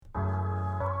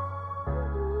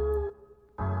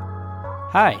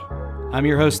Hi, I'm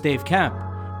your host Dave Kemp,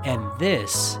 and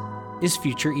this is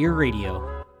Future Ear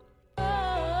Radio.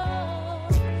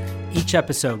 Each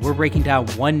episode, we're breaking down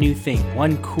one new thing,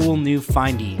 one cool new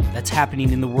finding that's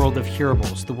happening in the world of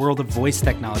hearables, the world of voice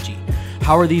technology.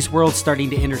 How are these worlds starting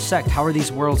to intersect? How are these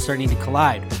worlds starting to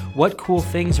collide? What cool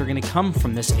things are going to come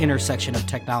from this intersection of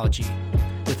technology?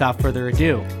 Without further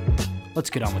ado, let's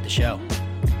get on with the show.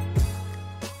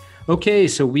 Okay,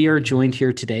 so we are joined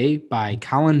here today by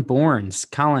Colin Borns.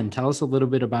 Colin, tell us a little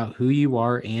bit about who you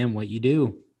are and what you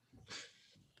do.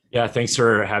 Yeah, thanks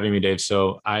for having me, Dave.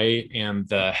 So I am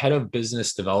the head of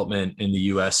business development in the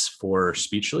US for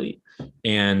Speechly.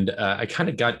 And I kind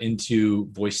of got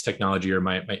into voice technology, or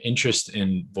my interest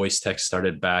in voice tech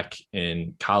started back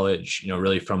in college,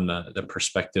 really from the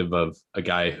perspective of a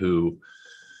guy who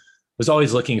was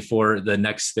always looking for the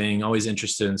next thing, always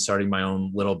interested in starting my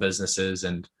own little businesses.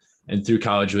 And through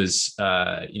college was,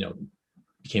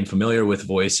 became familiar with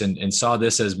voice and saw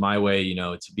this as my way,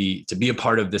 to be a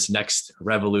part of this next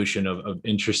revolution of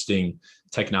interesting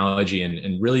technology,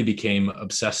 and really became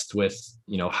obsessed with,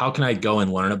 how can I go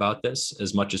and learn about this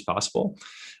as much as possible,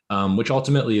 which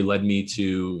ultimately led me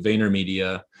to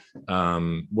VaynerMedia,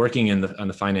 working on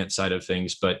the finance side of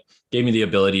things, but gave me the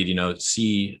ability to,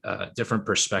 see different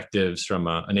perspectives from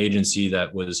an agency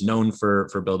that was known for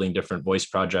building different voice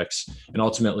projects, and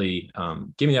ultimately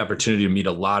gave me the opportunity to meet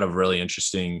a lot of really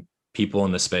interesting people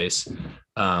in the space.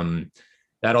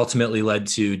 That ultimately led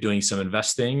to doing some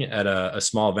investing at a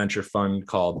small venture fund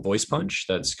called Voice Punch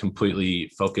that's completely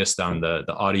focused on the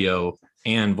audio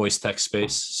and voice tech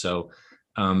space. So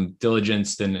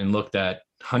diligenced and looked at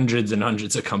hundreds and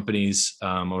hundreds of companies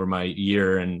over my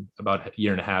year and about a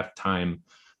year and a half time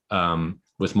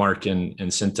with Mark and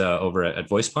Cinta over at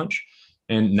Voice Punch.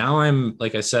 And now I'm,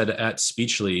 like I said, at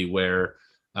Speechly, where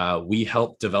we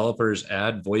help developers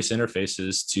add voice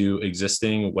interfaces to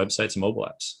existing websites and mobile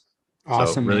apps.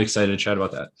 Awesome. So really excited to chat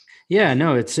about that. Yeah,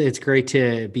 no, it's great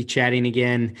to be chatting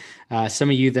again. Some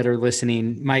of you that are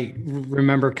listening might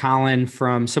remember Colin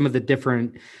from some of the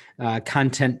different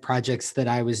content projects that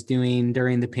I was doing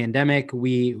during the pandemic.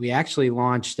 We actually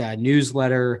launched a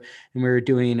newsletter, and we were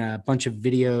doing a bunch of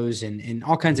videos and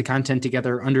all kinds of content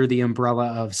together under the umbrella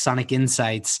of Sonic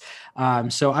Insights.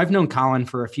 So I've known Colin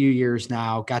for a few years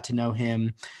now, got to know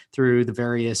him through the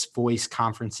various voice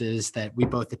conferences that we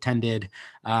both attended.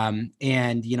 And,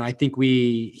 I think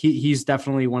he's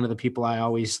definitely one of the people I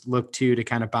always look to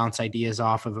kind of bounce ideas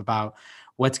off of about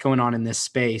what's going on in this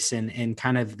space and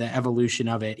kind of the evolution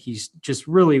of it. He's just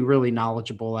really, really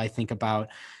knowledgeable, I think, about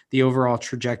the overall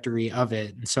trajectory of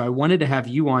it. And so I wanted to have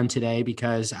you on today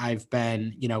because I've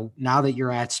been, now that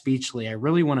you're at Speechly, I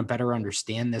really want to better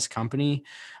understand this company,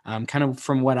 kind of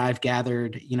from what I've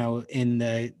gathered, in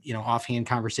the, offhand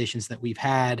conversations that we've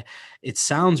had. It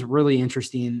sounds really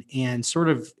interesting and sort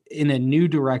of in a new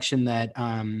direction that,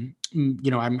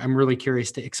 I'm really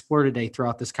curious to explore today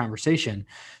throughout this conversation.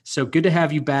 So good to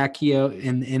have you back here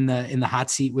in the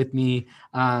hot seat with me,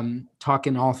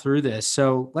 talking all through this.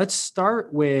 So let's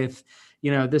start with,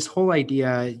 this whole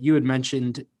idea you had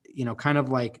mentioned, kind of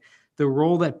like the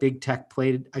role that big tech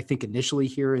played, I think initially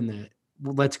here in the,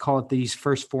 let's call it these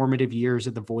first formative years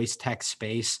of the voice tech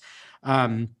space.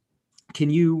 Can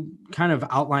you kind of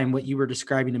outline what you were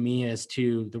describing to me as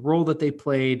to the role that they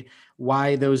played,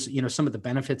 why those, some of the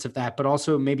benefits of that, but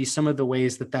also maybe some of the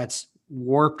ways that that's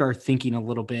warped our thinking a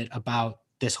little bit about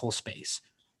this whole space?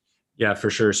 Yeah, for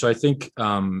sure. So I think,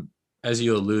 as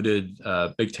you alluded,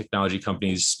 big technology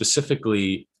companies,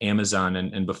 specifically Amazon,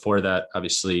 and before that,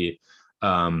 obviously,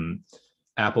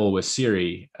 Apple with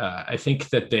Siri, I think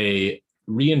that they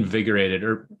reinvigorated,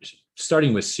 or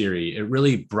starting with Siri, it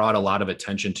really brought a lot of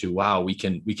attention to, wow, we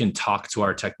can talk to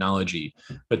our technology.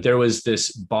 But there was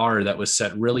this bar that was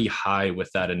set really high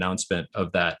with that announcement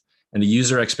of that. And the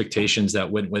user expectations that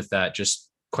went with that,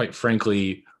 just quite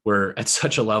frankly, were at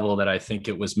such a level that I think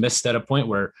it was missed at a point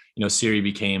where, Siri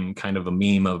became kind of a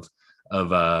meme of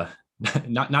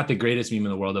not the greatest meme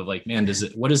in the world of like, man,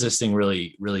 what is this thing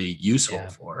really, really useful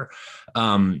for?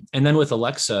 And then with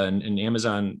Alexa and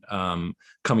Amazon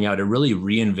coming out, it really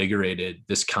reinvigorated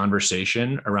this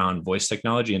conversation around voice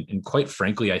technology. And quite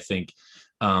frankly, I think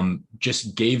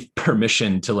just gave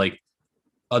permission to like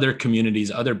other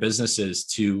communities, other businesses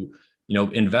to,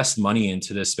 invest money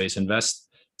into this space, invest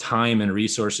time and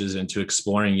resources into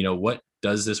exploring, what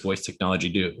does this voice technology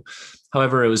do?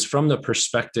 However, it was from the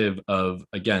perspective of,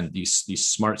 again, these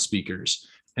smart speakers.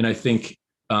 And I think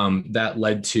that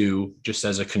led to, just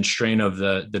as a constraint of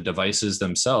the devices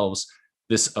themselves,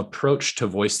 this approach to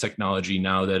voice technology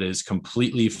now that is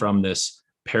completely from this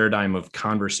paradigm of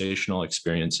conversational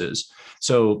experiences.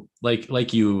 So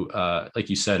like you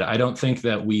said, I don't think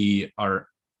that we are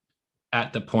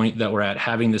at the point that we're at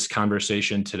having this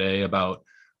conversation today about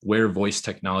where voice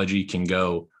technology can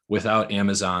go without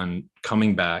Amazon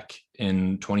coming back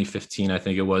in 2015, I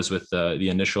think it was, with the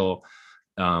initial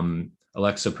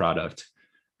Alexa product.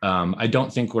 I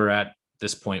don't think we're at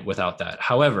this point without that.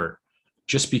 However,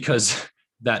 just because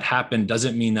that happened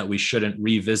doesn't mean that we shouldn't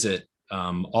revisit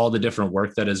all the different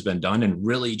work that has been done and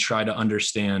really try to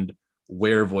understand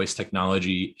where voice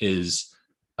technology is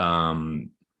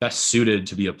best suited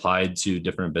to be applied to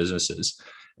different businesses.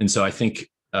 And so I think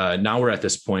now we're at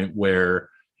this point where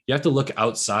you have to look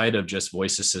outside of just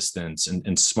voice assistants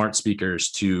and smart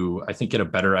speakers to, I think, get a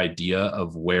better idea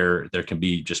of where there can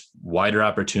be just wider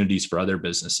opportunities for other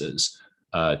businesses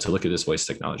to look at this voice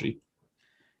technology.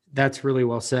 That's really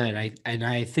well said.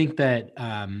 I think that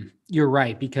you're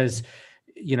right, because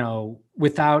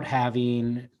without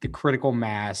having the critical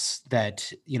mass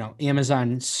that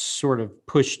Amazon sort of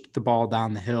pushed the ball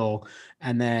down the hill,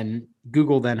 and then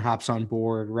Google then hops on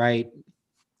board, right?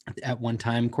 At one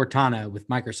time, Cortana with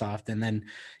Microsoft, and then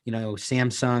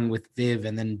Samsung with Viv,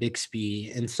 and then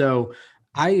Bixby. And so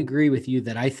I agree with you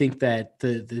that I think that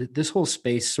this whole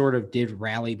space sort of did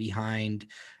rally behind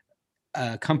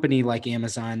a company like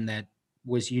Amazon that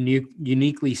was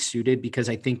uniquely suited, because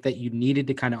I think that you needed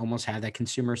to kind of almost have that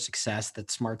consumer success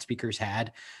that smart speakers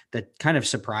had, that kind of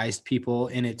surprised people.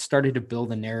 And it started to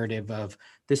build a narrative of,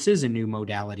 this is a new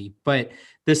modality, but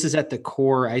this is at the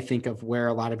core, I think, of where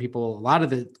a lot of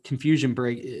the confusion or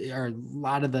a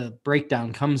lot of the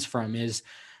breakdown comes from is,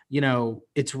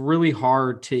 it's really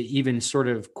hard to even sort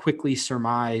of quickly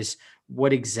surmise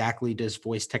what exactly does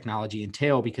voice technology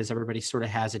entail, because everybody sort of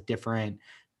has a different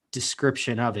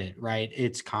description of it, right?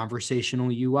 It's conversational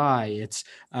UI, it's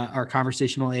our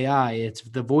conversational AI, it's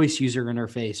the voice user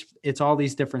interface, it's all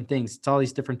these different things, it's all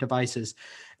these different devices.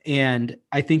 And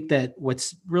I think that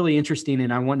what's really interesting,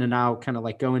 and I want to now kind of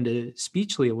like go into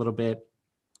Speechly a little bit,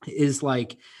 is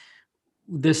like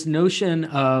this notion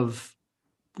of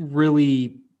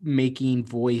really making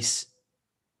voice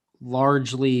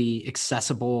largely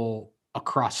accessible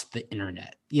across the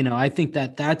internet. I think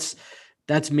that that's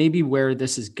maybe where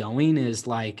this is going, is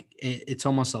like it's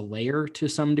almost a layer to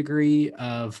some degree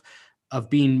of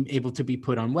being able to be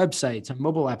put on websites and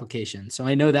mobile applications. So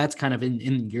I know that's kind of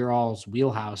in your all's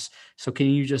wheelhouse. So can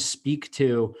you just speak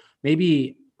to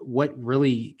maybe what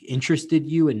really interested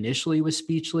you initially with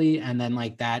Speechly, and then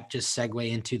like that just segue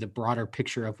into the broader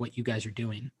picture of what you guys are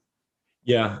doing?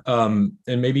 Yeah, and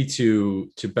maybe to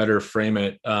better frame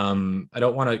it, I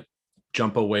don't want to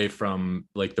jump away from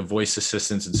like the voice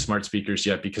assistants and smart speakers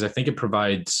yet, because I think it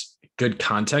provides good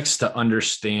context to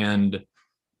understand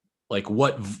like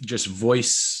what just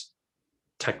voice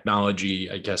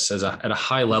technology, I guess, at a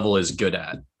high level is good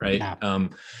at, right? Yeah.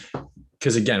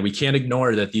 Because again, we can't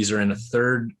ignore that these are in a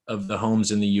third of the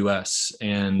homes in the U.S.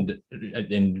 and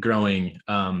growing.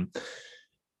 And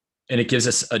it gives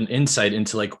us an insight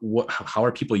into like how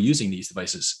are people using these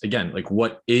devices? Again, like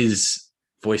what is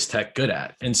voice tech good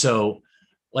at? And so,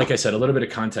 like I said, a little bit of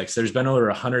context, there's been over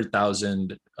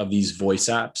 100,000 of these voice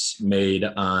apps made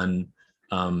on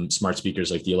smart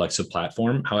speakers like the Alexa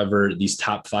platform. However, these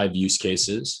top 5 use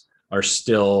cases are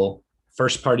still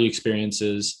first party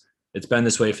experiences. It's been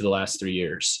this way for the last 3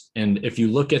 years. And if you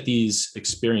look at these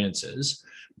experiences,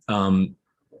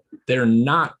 they're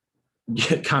not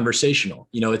conversational.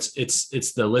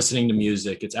 It's the listening to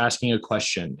music, it's asking a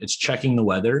question, it's checking the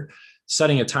weather,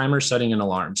 setting a timer, setting an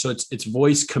alarm. So it's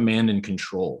voice command and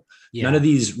control. Yeah. None of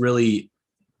these really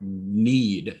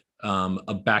need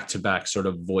a back-to-back sort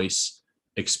of voice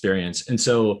experience. And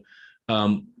so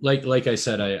like I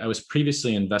said, I was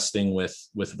previously investing with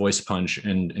Voice Punch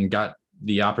and got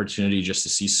the opportunity just to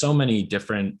see so many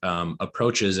different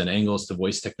approaches and angles to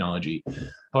voice technology.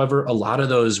 However, a lot of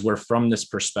those were from this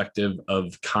perspective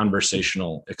of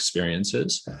conversational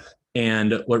experiences.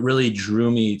 And what really drew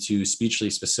me to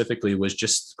Speechly specifically was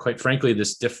just, quite frankly,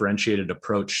 this differentiated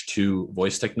approach to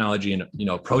voice technology and,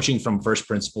 approaching from first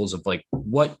principles of like,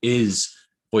 what is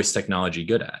voice technology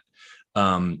good at?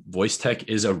 Voice tech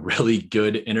is a really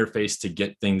good interface to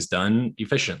get things done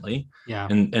efficiently. Yeah.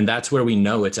 And that's where we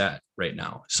know it's at right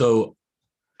now. So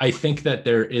I think that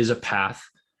there is a path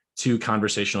to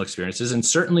conversational experiences. And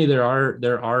certainly there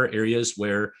are areas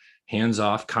where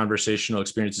hands-off conversational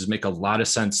experiences make a lot of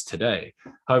sense today.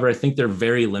 However, I think they're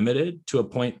very limited to a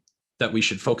point that we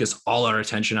should focus all our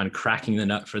attention on cracking the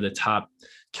nut for the top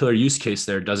killer use case.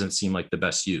 There doesn't seem like the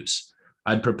best use.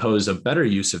 I'd propose a better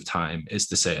use of time is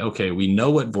to say, okay, we know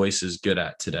what voice is good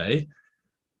at today.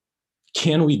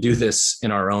 Can we do this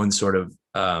in our own sort of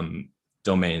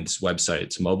domains,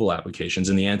 websites, mobile applications?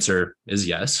 And the answer is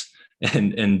yes.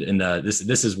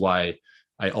 This is why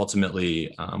I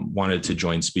ultimately wanted to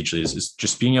join Speechly, is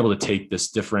just being able to take this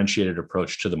differentiated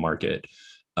approach to the market,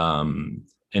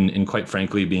 and quite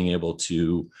frankly, being able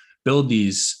to build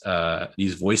these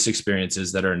voice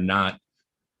experiences that are not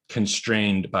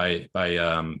constrained by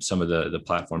some of the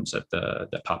platforms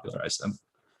that popularize them.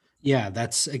 Yeah,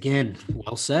 that's again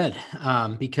well said.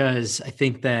 Because I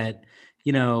think that,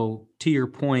 to your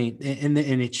point, and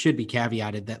it should be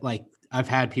caveated that, like, I've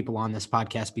had people on this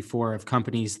podcast before of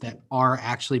companies that are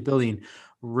actually building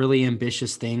really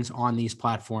ambitious things on these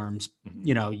platforms.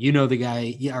 The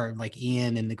guy, or like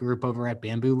Ian and the group over at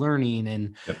Bamboo Learning,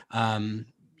 and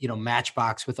Yep.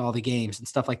 Matchbox with all the games and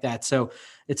stuff like that. So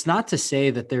it's not to say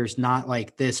that there's not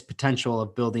like this potential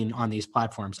of building on these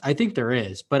platforms. I think there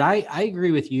is, but I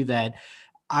agree with you that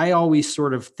I always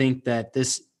sort of think that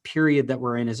this period that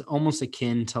we're in is almost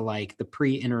akin to like the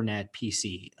pre-internet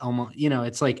PC. Almost,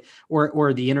 it's like,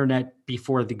 or the internet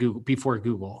before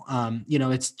Google.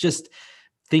 It's just,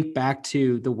 think back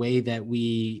to the way that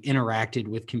we interacted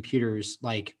with computers,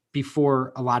 like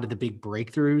before a lot of the big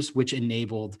breakthroughs, which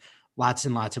enabled lots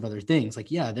and lots of other things.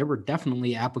 Like, yeah, there were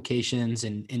definitely applications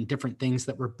and different things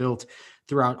that were built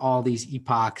throughout all these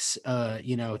epochs,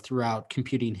 throughout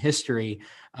computing history.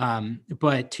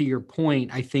 But to your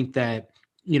point, I think that,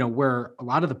 where a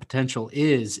lot of the potential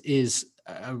is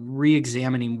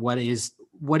re-examining what is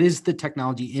the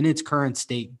technology in its current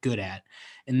state good at.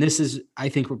 And this is, I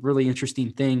think, a really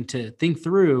interesting thing to think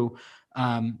through.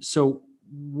 So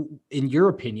in your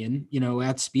opinion,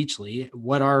 at Speechly,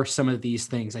 what are some of these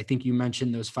things? I think you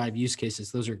mentioned those 5 use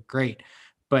cases. Those are great,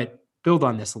 but build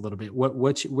on this a little bit.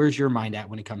 Where's your mind at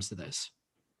when it comes to this?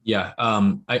 Yeah.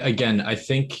 I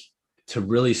think, to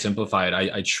really simplify it,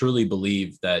 I truly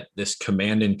believe that this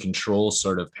command and control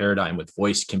sort of paradigm with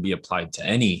voice can be applied to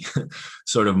any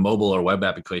sort of mobile or web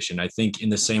application. I think in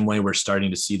the same way we're starting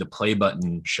to see the play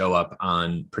button show up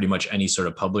on pretty much any sort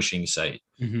of publishing site,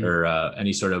 mm-hmm. or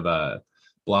any sort of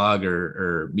blog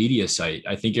or media site,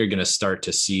 I think you're going to start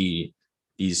to see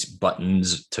these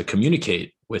buttons to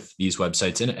communicate with these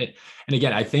websites. And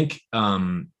again, I think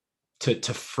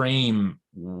to frame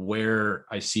where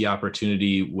I see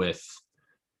opportunity with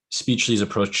Speechly's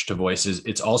approach to voices,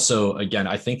 it's also, again,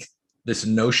 I think this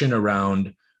notion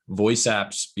around voice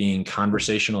apps being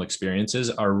conversational experiences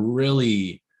are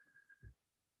really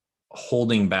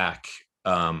holding back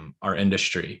our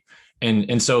industry.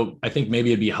 And so I think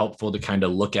maybe it'd be helpful to kind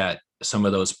of look at some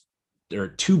of those. There are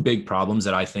 2 big problems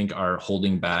that I think are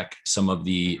holding back some of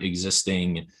the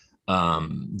existing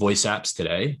voice apps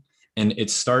today. And it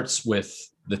starts with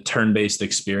the turn-based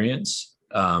experience.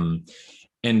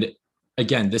 And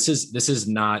again, this is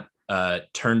not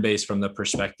turn-based from the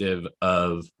perspective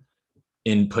of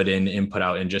input in, input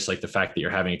out, and just like the fact that you're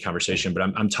having a conversation, but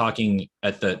I'm talking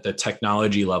at the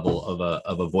technology level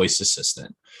of a voice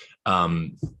assistant.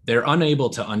 They're unable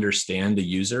to understand the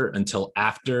user until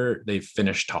after they've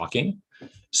finished talking.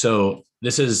 So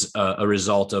this is a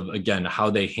result of, again, how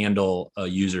they handle a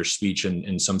user's speech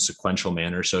in some sequential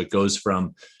manner. So it goes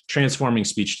from transforming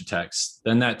speech to text.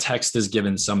 Then that text is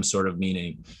given some sort of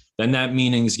meaning. Then that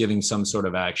meaning is giving some sort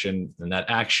of action. And that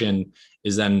action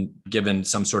is then given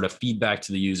some sort of feedback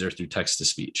to the user through text to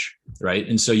speech, right?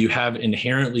 And so you have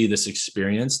inherently this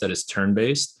experience that is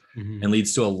turn-based, mm-hmm. and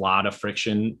leads to a lot of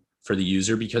friction for the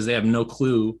user because they have no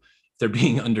clue they're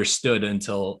being understood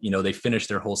until, they finish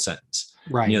their whole sentence.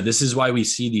 Right. This is why we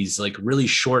see these like really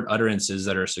short utterances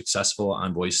that are successful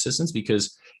on voice assistants,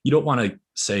 because you don't want to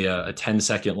say a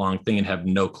 10-second long thing and have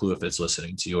no clue if it's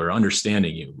listening to you or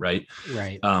understanding you. Right.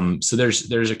 Right. So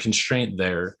there's a constraint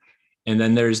there. And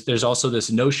then there's also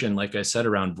this notion, like I said,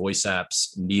 around voice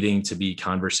apps needing to be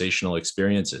conversational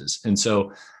experiences. And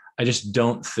so I just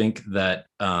don't think that,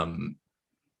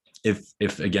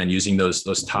 if again, using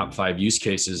those top 5 use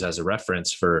cases as a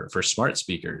reference for smart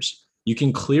speakers, you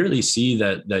can clearly see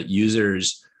that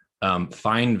users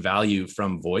find value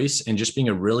from voice and just being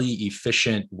a really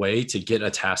efficient way to get a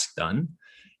task done.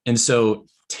 And so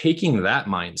taking that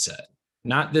mindset,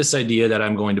 not this idea that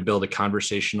I'm going to build a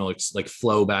conversational like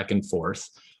flow back and forth,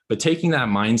 but taking that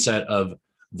mindset of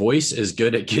voice is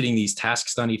good at getting these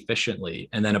tasks done efficiently,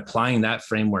 and then applying that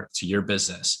framework to your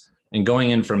business and going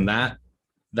in from that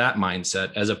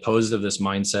mindset, as opposed to this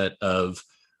mindset of,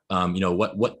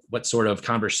 what sort of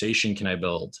conversation can I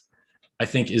build, I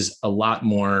think is a lot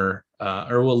more,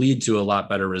 or will lead to a lot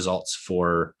better results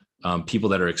for people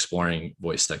that are exploring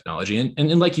voice technology.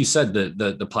 And like you said,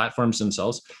 the platforms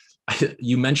themselves,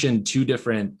 you mentioned 2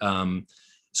 different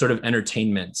sort of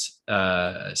entertainment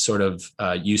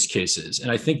use cases.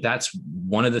 And I think that's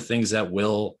one of the things that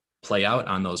will play out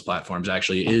on those platforms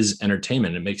actually is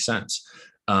entertainment. It makes sense.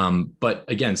 But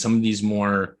again, some of these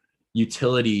more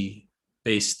utility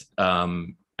based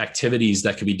activities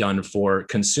that could be done for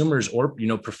consumers or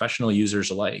professional users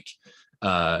alike,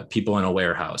 people in a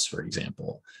warehouse, for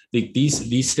example.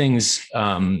 These things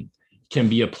can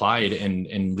be applied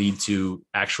and lead to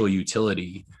actual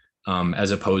utility,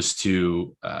 as opposed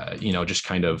to just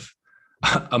kind of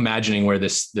imagining where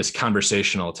this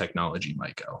conversational technology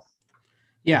might go.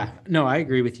 Yeah, no, I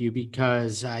agree with you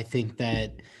because I think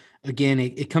that again,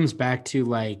 it comes back to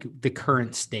like the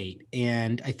current state.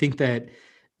 And I think that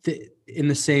in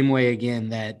the same way, again,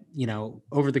 that,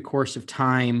 over the course of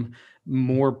time,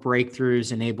 more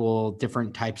breakthroughs enable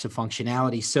different types of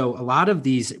functionality. So a lot of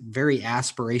these very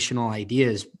aspirational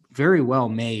ideas very well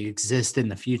may exist in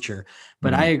the future.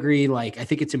 But I agree, like, I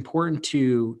think it's important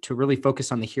to really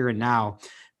focus on the here and now,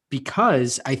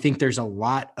 because I think there's a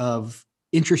lot of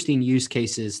interesting use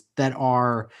cases that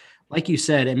are, like you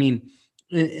said, I mean,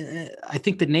 I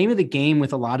think the name of the game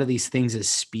with a lot of these things is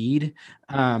speed.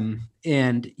 So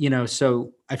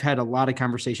I've had a lot of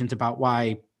conversations about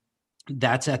why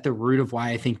that's at the root of why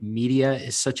I think media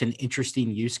is such an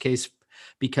interesting use case.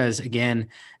 Because again,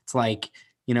 it's like,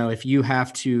 if you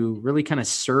have to really kind of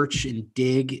search and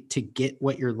dig to get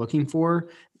what you're looking for,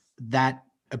 that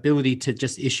ability to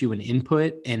just issue an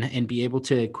input and be able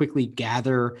to quickly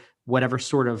gather whatever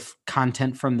sort of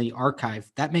content from the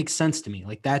archive, that makes sense to me.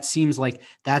 Like, that seems like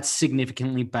that's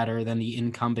significantly better than the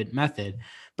incumbent method.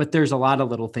 But there's a lot of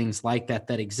little things like that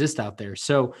exist out there.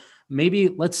 So maybe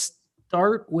let's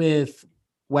start with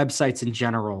websites in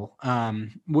general.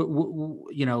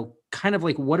 Kind of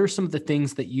like, what are some of the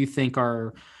things that you think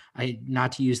are,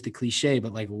 not to use the cliche,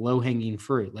 but like low hanging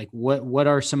fruit? Like, what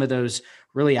are some of those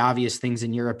really obvious things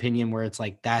in your opinion where it's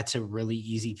like, that's a really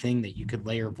easy thing that you could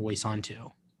layer voice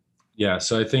onto? Yeah.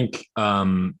 So I think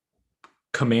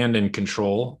command and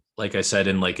control, like I said,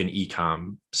 in like an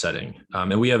e-com setting.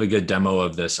 And we have a good demo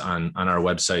of this on our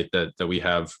website that we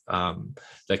have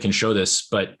that can show this.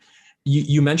 But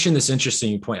you mentioned this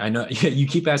interesting point. I know you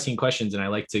keep asking questions and I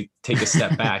like to take a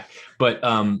step back, but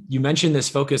you mentioned this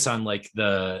focus on like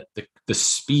the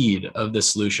speed of the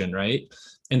solution, right?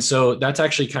 And so that's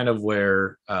actually kind of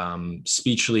where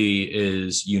Speechly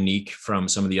is unique from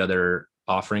some of the other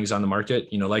offerings on the market.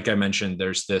 Like I mentioned,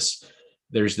 there's this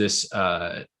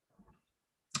a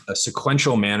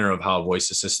sequential manner of how a voice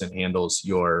assistant handles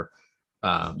your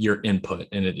input,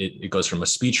 and it goes from a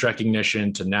speech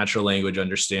recognition to natural language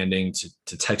understanding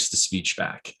to text to speech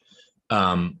back.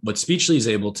 What Speechly is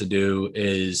able to do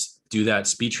is do that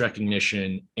speech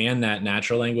recognition and that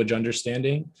natural language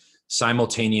understanding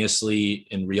simultaneously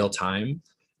in real time.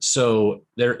 So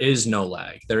there is no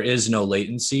lag, there is no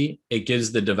latency. It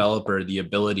gives the developer the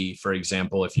ability, for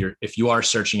example, if you are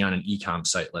searching on an e-com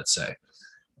site, let's say,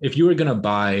 if you were going to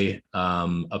buy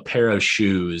a pair of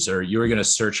shoes, or you were going to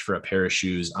search for a pair of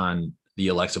shoes on the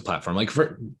Alexa platform, let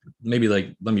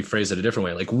me phrase it a different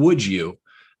way. Like, would you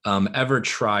ever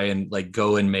try and like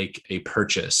go and make a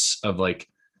purchase of like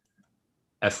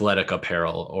athletic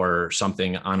apparel or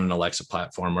something on an Alexa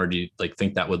platform? Or do you like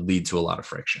think that would lead to a lot of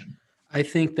friction? I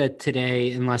think that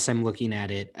today, unless I'm looking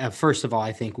at it, first of all,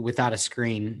 I think without a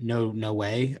screen, no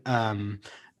way.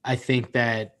 I think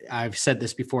that I've said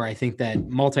this before. I think that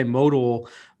multimodal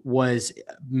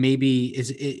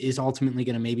is ultimately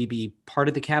going to maybe be part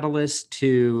of the catalyst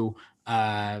to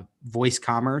voice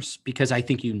commerce, because I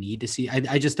think you need to see.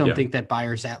 I just don't think that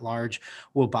buyers at large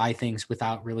will buy things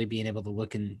without really being able to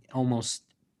look and almost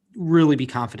really be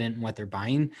confident in what they're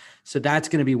buying. So that's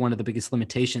going to be one of the biggest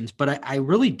limitations. But I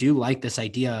really do like this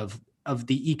idea of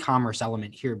the e-commerce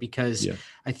element here, because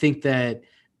I think that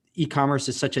e-commerce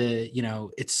is such a,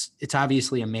 it's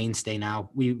obviously a mainstay now.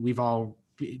 We've all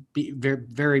very,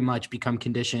 very much become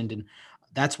conditioned. And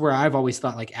that's where I've always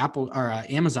thought like Apple or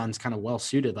Amazon's kind of well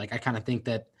suited. Like, I kind of think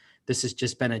that this has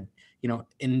just been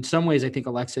in some ways, I think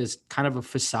Alexa is kind of a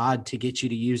facade to get you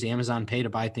to use Amazon Pay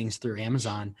to buy things through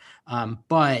Amazon.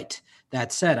 But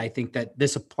that said, I think that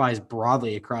this applies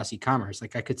broadly across e-commerce.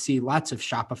 Like, I could see lots of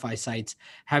Shopify sites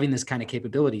having this kind of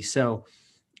capability. So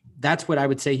that's what I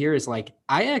would say here is like,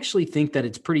 I actually think that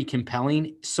it's pretty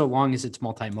compelling so long as it's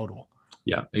multimodal.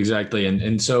 Yeah, exactly.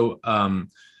 And so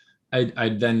I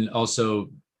then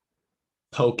also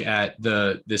poke at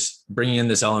this bringing in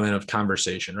this element of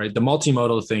conversation, right? The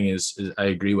multimodal thing is I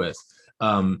agree with.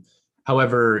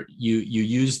 However, you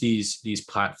use these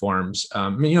platforms.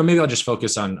 Maybe I'll just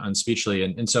focus on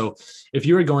Speechly. And so if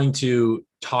you were going to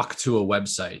talk to a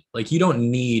website, like you don't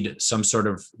need some sort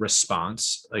of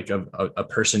response, like a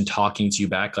person talking to you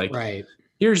back, like, Right.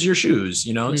 here's your shoes,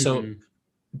 So, Mhm.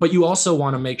 but you also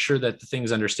want to make sure that the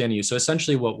things understand you. So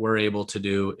essentially what we're able to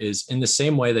do is, in the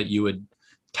same way that you would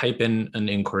type in an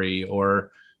inquiry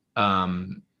or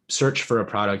search for a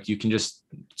product, you can just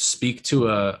speak to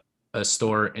a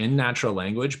store in natural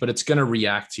language, but it's going to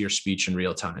react to your speech in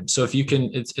real time. So if you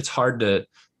can, it's hard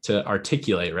to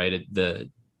articulate, right? The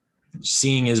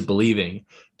seeing is believing.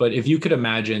 But if you could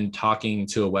imagine talking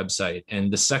to a website,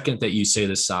 and the second that you say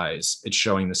the size, it's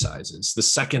showing the sizes. The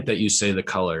second that you say the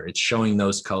color, it's showing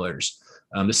those colors.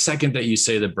 The second that you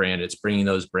say the brand, it's bringing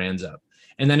those brands up.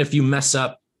 And then if you mess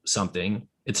up something,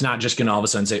 it's not just going to all of a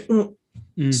sudden say,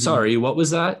 Mhm. sorry, what was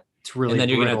that? It's And really then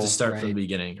you're going to have to brittle, start from the right?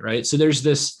 beginning, right? So there's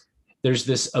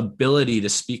this ability to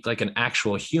speak like an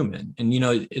actual human. And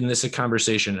in this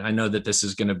conversation, I know that this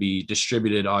is going to be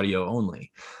distributed audio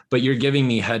only, but you're giving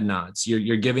me head nods.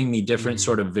 You're giving me different Mhm.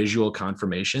 sort of visual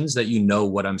confirmations that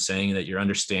what I'm saying, that you're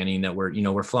understanding, that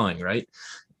we're flowing, right?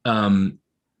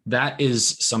 That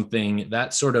is something,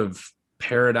 that sort of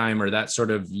paradigm or that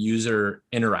sort of user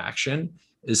interaction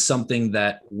is something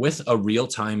that, with a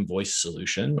real-time voice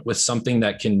solution, with something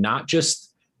that can not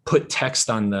just put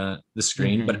text on the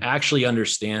screen, but Mhm. actually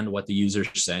understand what the user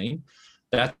is saying,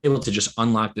 that's able to just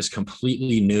unlock this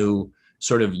completely new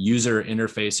sort of user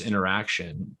interface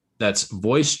interaction that's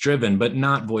voice driven, but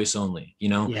not voice only.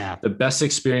 Yeah. The best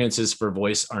experiences for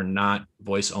voice are not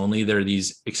voice only. They're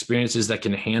these experiences that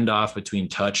can hand off between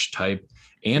touch, type,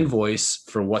 and voice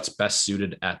for what's best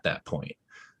suited at that point.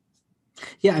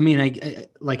 Yeah, I mean,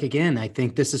 like again, I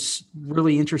think this is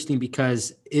really interesting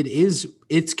because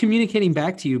it's communicating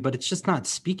back to you, but it's just not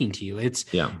speaking to you.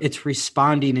 Yeah. It's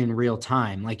responding in real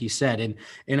time, like you said.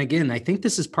 And again, I think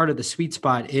this is part of the sweet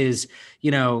spot is,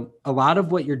 a lot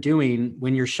of what you're doing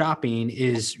when you're shopping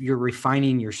is you're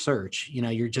refining your search.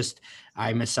 You're just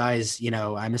I'm a size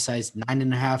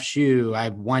 9.5 shoe. I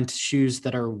want shoes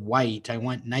that are white. I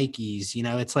want Nikes.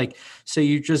 It's like, so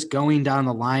you're just going down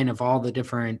the line of all the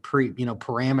different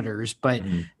parameters, but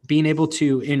Mhm. being able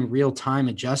to in real time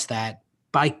adjust that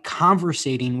by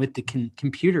conversating with the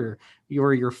computer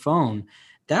or your phone.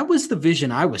 That was the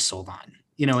vision I was sold on,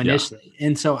 Yeah. initially.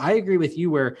 And so I agree with you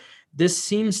where this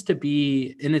seems to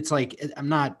be, and it's like, I'm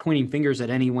not pointing fingers at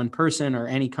any one person or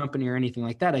any company or anything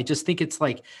like that. I just think it's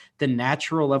like the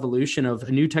natural evolution of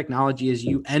a new technology is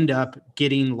you end up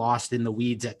getting lost in the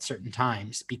weeds at certain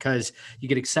times because you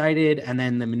get excited and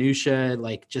then the minutia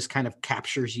like just kind of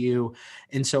captures you.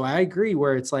 And so I agree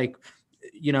where it's like,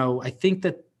 I think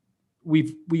that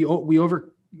we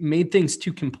over made things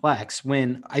too complex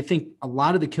when I think a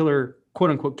lot of the killer, quote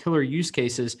unquote, killer use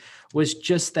cases was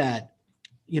just that,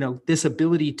 this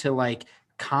ability to like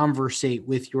conversate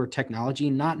with your technology,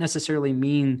 not necessarily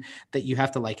mean that you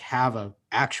have to like have a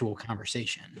actual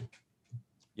conversation.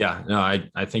 Yeah, no,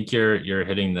 I think you're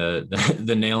hitting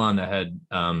the nail on the head.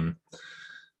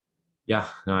 Yeah,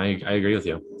 no, I agree with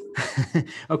you.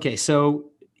 Okay,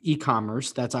 so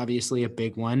e-commerce, that's obviously a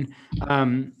big one.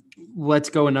 Let's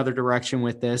go another direction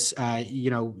with this.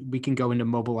 We can go into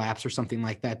mobile apps or something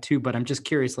like that too, but I'm just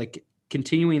curious, like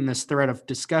continuing this thread of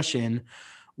discussion,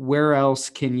 where else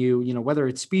can whether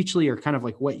it's Speechly or kind of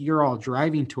like what you're all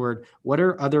driving toward, what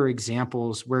are other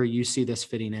examples where you see this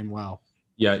fitting in well?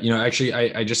 Yeah, actually,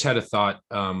 I just had a thought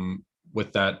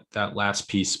with that last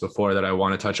piece before that I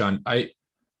want to touch on.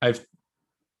 I've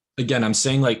again, I'm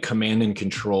saying like command and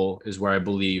control is where I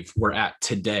believe we're at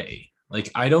today. Like,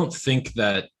 I don't think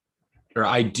that, or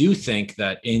I do think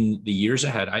that in the years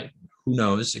ahead, who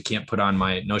knows? I can't put on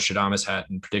my Nostradamus hat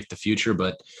and predict the future,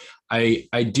 but I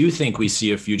do think we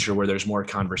see a future where there's more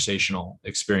conversational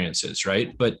experiences,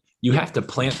 right? But you Yeah. have to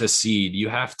plant the seed. You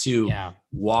have to Yeah.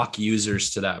 walk users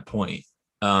to that point.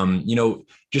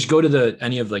 Just go to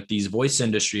any of like these voice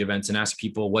industry events and ask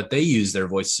people what they use their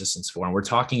voice assistants for. And we're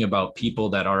talking about people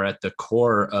that are at the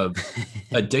core of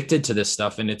addicted to this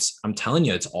stuff. And I'm telling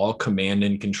you, it's all command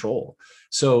and control.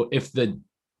 So if the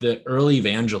early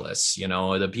evangelists,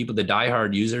 the people, the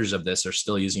diehard users of this are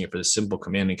still using it for the simple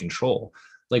command and control,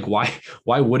 like why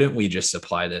wouldn't we just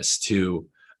apply this to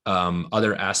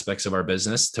other aspects of our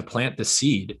business to plant the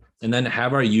seed and then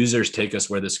have our users take us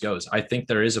where this goes? I think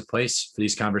there is a place for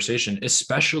these conversations,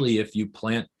 especially if you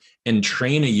plant and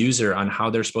train a user on how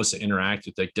they're supposed to interact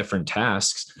with like different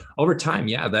tasks over time.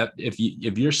 Yeah, that if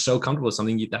you're so comfortable with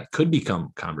something, that could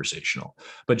become conversational.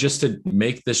 But just to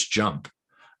make this jump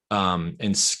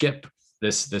and skip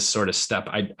this sort of step,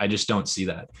 I just don't see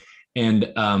that.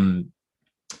 And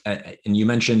and you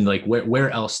mentioned like where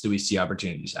else do we see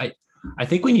opportunities? I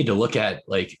think we need to look at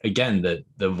like again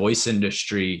the voice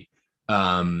industry.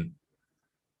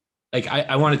 Like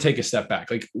I want to take a step back.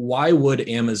 Like why would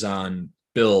Amazon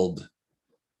build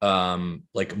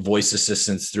like voice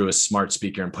assistants through a smart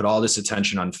speaker and put all this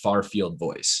attention on far field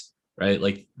voice, right?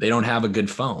 Like they don't have a good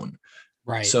phone.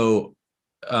 Right. So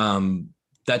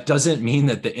that doesn't mean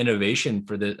that the innovation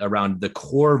for the around the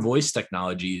core voice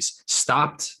technologies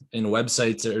stopped in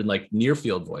websites or like near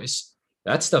field voice.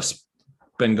 That stuff's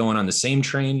been going on the same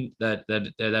train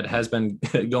that has been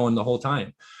going the whole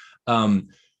time.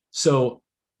 So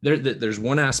there's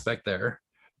one aspect there,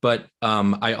 but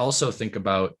I also think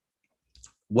about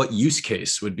what use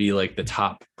case would be like the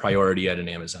top priority at an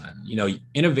Amazon. You know,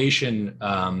 innovation,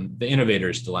 the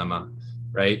innovator's dilemma,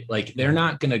 right? Like they're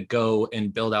not going to go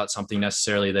and build out something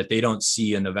necessarily that they don't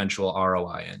see an eventual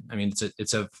ROI in. I mean,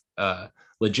 it's a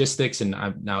logistics, and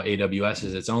now AWS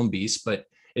is its own beast, but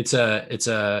it's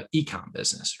a e-com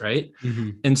business, right?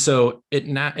 Mm-hmm. And so it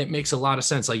makes a lot of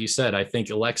sense. Like you said, I think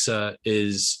Alexa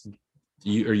is,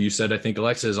 you said, I think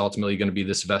Alexa is ultimately going to be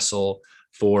this vessel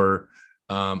for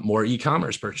more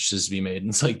e-commerce purchases to be made. And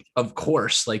it's like, of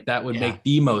course, like that would make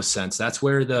the most sense. That's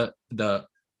where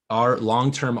our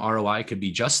long-term ROI could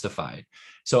be justified.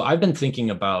 So I've been thinking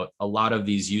about a lot of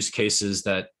these use cases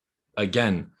that,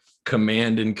 again,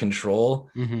 command and control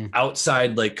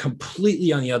outside, like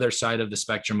completely on the other side of the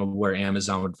spectrum of where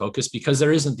Amazon would focus, because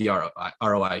there isn't the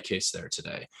ROI case there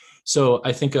today. So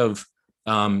I think of,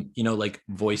 like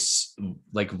voice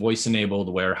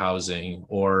enabled warehousing,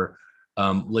 or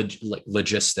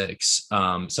logistics,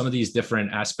 some of these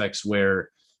different aspects where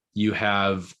you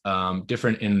have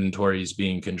different inventories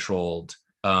being controlled,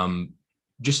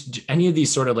 just any of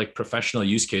these sort of like professional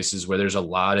use cases where there's a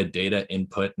lot of data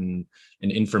input and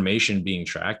information being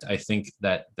tracked. I think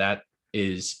that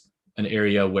is an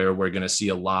area where we're going to see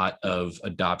a lot of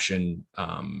adoption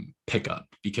pickup,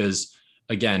 because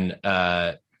again,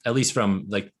 at least from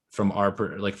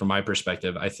my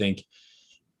perspective, I think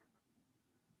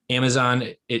Amazon,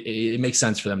 it makes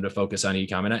sense for them to focus on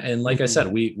e-com. And like I said,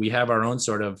 we have our own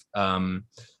sort of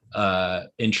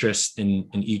interest in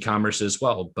e-commerce as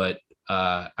well. But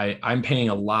I'm paying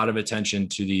a lot of attention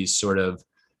to these sort of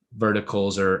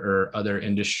verticals or other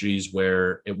industries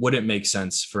where it wouldn't make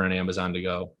sense for an Amazon to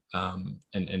go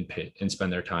and pay and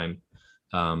spend their time.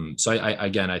 So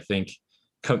I think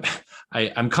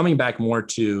I'm coming back more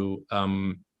to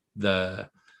the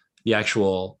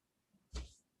actual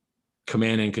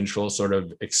command and control sort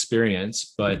of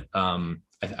experience, but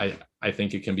I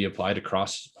think it can be applied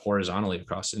horizontally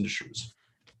across industries.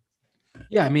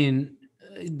 Yeah, I mean,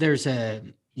 there's a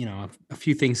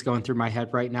few things going through my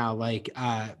head right now, like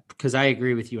because I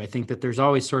agree with you. I think that there's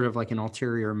always sort of like an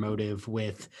ulterior motive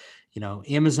with,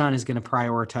 Amazon is going to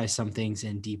prioritize some things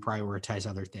and deprioritize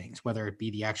other things, whether it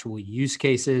be the actual use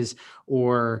cases,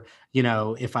 or,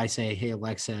 if I say, hey,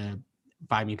 Alexa,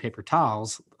 buy me paper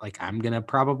towels, like I'm going to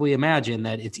probably imagine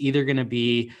that it's either going to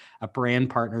be a brand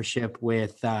partnership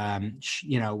with,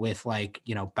 with like,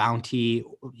 Bounty,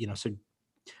 so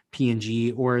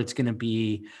P&G, or it's going to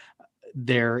be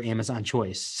their Amazon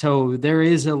choice. So there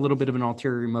is a little bit of an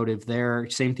ulterior motive there.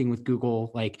 Same thing with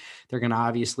Google. Like they're going to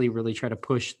obviously really try to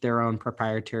push their own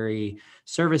proprietary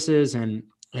services. And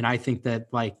I think that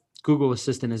like Google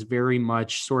Assistant is very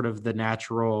much sort of the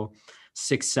natural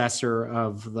successor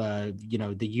of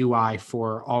the UI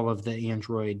for all of the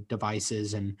Android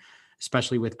devices, and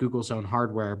especially with Google's own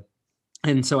hardware.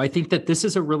 And so I think that this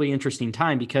is a really interesting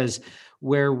time, because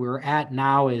where we're at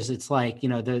now is it's like,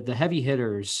 the heavy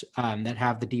hitters that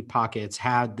have the deep pockets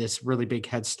had this really big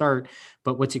head start.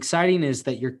 But what's exciting is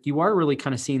that you are really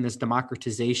kind of seeing this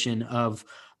democratization of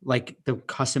like the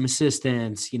custom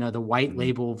assistants, the white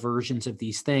label versions of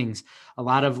these things, a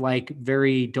lot of like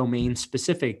very domain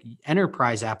specific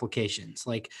enterprise applications.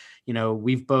 Like,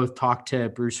 we've both talked to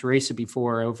Bruce Racer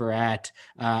before over at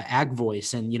Ag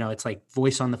Voice, and, it's like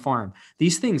voice on the farm.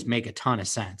 These things make a ton of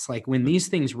sense. Like when these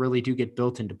things really do get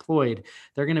built and deployed,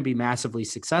 they're going to be massively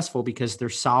successful because they're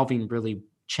solving really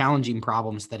challenging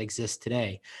problems that exist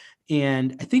today.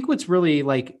 And I think what's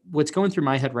going through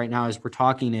my head right now as we're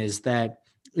talking is that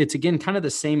it's, again, kind of the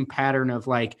same pattern of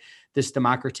like this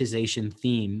democratization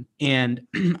theme. And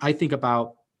I think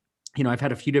about, I've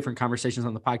had a few different conversations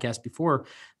on the podcast before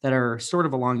that are sort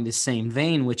of along this same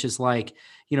vein, which is like,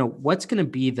 what's going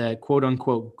to be the quote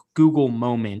unquote Google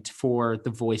moment for the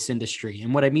voice industry?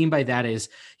 And what I mean by that is,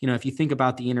 if you think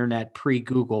about the internet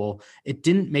pre-Google, it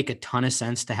didn't make a ton of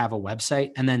sense to have a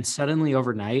website. And then suddenly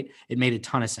overnight, it made a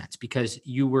ton of sense because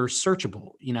you were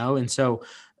searchable, and so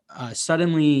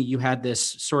suddenly you had this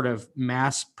sort of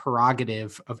mass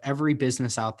prerogative of every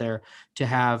business out there to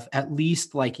have at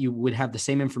least like you would have the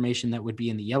same information that would be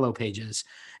in the yellow pages.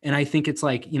 And I think it's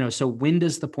like, so when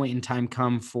does the point in time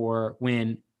come for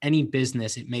when any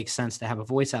business, it makes sense to have a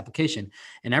voice application?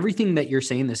 And everything that you're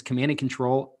saying, this command and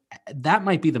control, that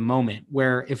might be the moment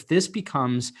where if this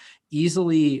becomes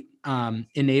easily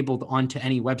enabled onto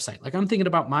any website. Like I'm thinking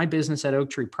about my business at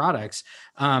Oak Tree Products,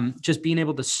 just being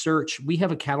able to search. We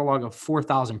have a catalog of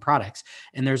 4,000 products,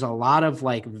 and there's a lot of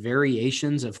like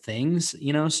variations of things,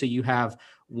 so you have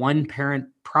one parent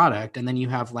product and then you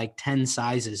have like 10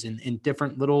 sizes in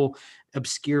different little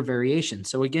obscure variations.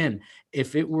 So again,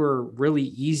 if it were really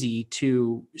easy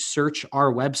to search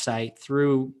our website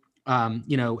through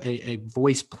a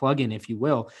voice plugin, if you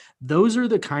will, those are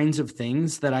the kinds of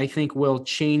things that I think will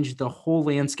change the whole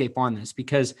landscape on this.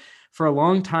 Because for a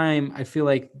long time, I feel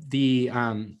like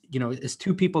as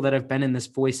two people that have been in this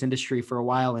voice industry for a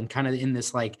while and kind of in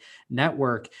this like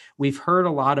network, we've heard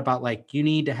a lot about like, you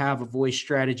need to have a voice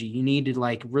strategy. You need to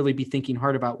like really be thinking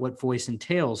hard about what voice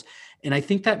entails. And I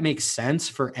think that makes sense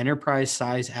for enterprise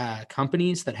size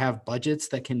companies that have budgets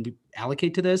that can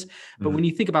allocate to this. But when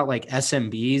you think about like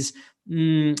SMBs,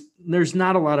 there's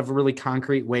not a lot of really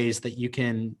concrete ways that you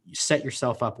can set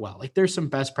yourself up well. Like there's some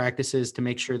best practices to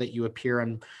make sure that you appear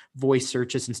on voice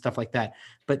searches and stuff like that.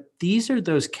 But these are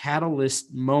those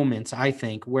catalyst moments, I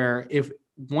think, where if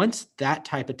once that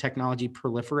type of technology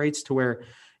proliferates to where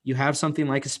you have something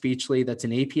like a Speechly that's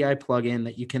an API plugin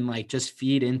that you can like just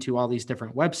feed into all these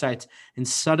different websites, and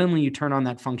suddenly you turn on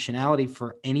that functionality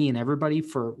for any and everybody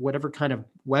for whatever kind of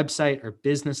website or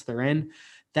business they're in.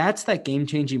 That's that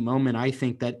game-changing moment, I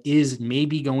think, that is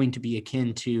maybe going to be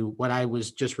akin to what I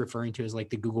was just referring to as like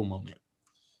the Google moment.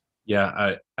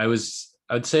 Yeah,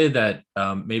 I'd say that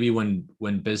maybe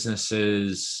when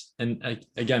businesses, and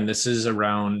again, this is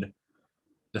around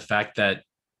the fact that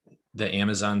the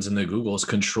Amazons and the Googles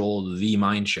control the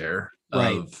mind share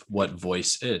of what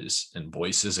voice is. And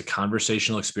voice is a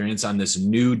conversational experience on this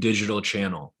new digital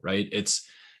channel, right?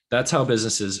 That's how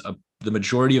businesses, the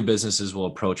majority of businesses will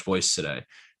approach voice today.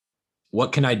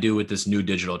 What can I do with this new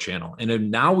digital channel?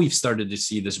 And now we've started to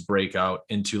see this breakout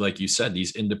into, like you said,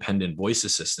 these independent voice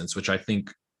assistants, which I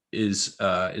think is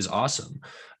awesome.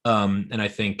 And I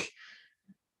think,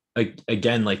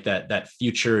 again, like that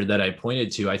future that I pointed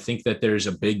to, I think that there's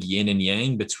a big yin and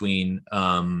yang between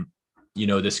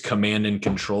this command and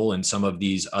control and some of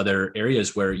these other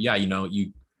areas where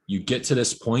you get to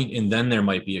this point and then there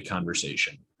might be a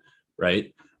conversation,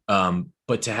 right?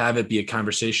 But to have it be a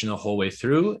conversation the whole way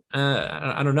through,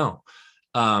 I don't know.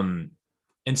 And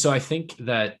so I think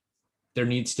that there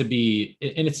needs to be,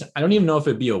 and I don't even know if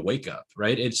it'd be a wake up,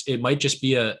 right? It might just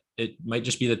be that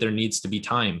there needs to be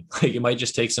time. Like it might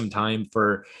just take some time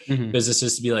for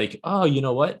businesses to be like, oh, you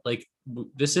know what? Like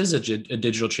this is a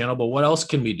digital channel, but what else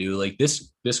can we do? Like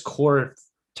this core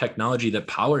technology that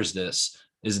powers this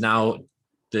is now,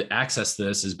 the access to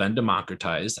this has been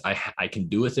democratized. I can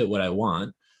do with it what I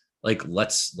want. Like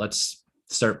let's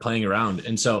start playing around.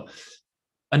 And so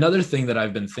another thing that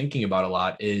I've been thinking about a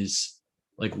lot is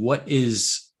like, what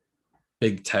is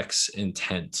big tech's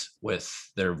intent with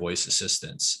their voice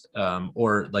assistants,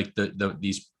 or like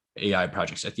these AI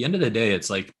projects? At the end of the day, it's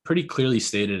like pretty clearly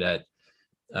stated at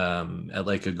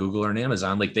like a Google or an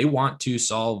Amazon, like they want to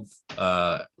solve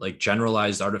like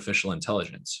generalized artificial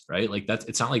intelligence, right? Like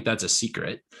it's not like that's a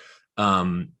secret.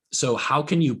 So how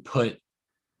can you put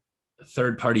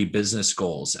third-party business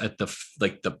goals at the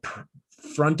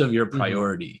front of your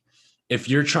priority if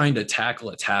you're trying to tackle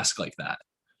a task like that?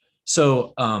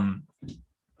 So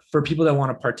for people that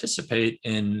want to participate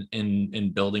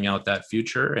in building out that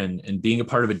future and being a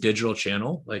part of a digital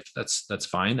channel, like that's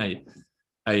fine.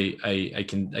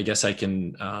 I guess I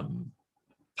can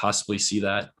possibly see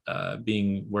that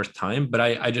being worth time. But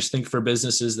I just think for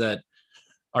businesses that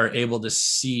are able to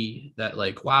see that,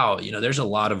 like, wow, there's a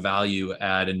lot of value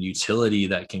add and utility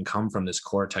that can come from this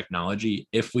core technology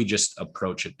if we just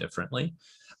approach it differently.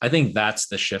 I think that's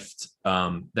the shift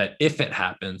that, if it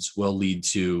happens, will lead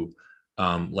to,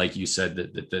 like you said,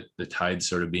 the tide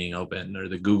sort of being open, or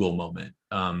the Google moment.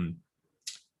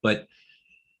 But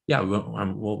yeah,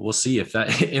 we'll see if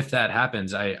that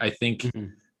happens. I think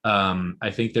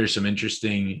I think there's some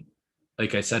interesting,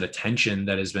 like I said, attention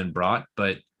that has been brought,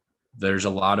 but there's a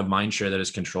lot of mind share that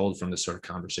is controlled from this sort of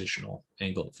conversational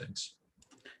angle of things.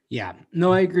 Yeah,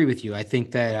 no, I agree with you. I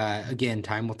think that, again,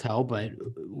 time will tell, but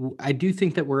I do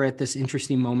think that we're at this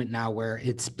interesting moment now where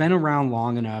it's been around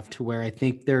long enough to where I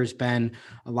think there's been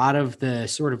a lot of the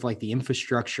sort of like the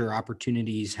infrastructure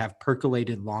opportunities have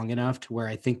percolated long enough to where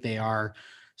I think they are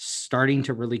starting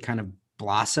to really kind of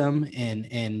blossom.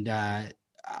 And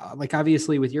like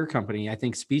obviously with your company, I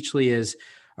think Speechly is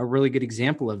a really good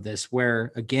example of this,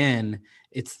 where again,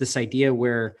 it's this idea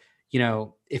where,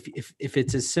 if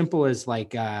it's as simple as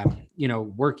like,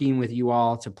 working with you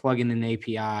all to plug in an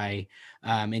API,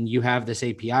 and you have this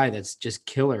API that's just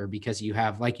killer because you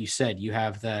have, like you said, you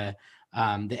have the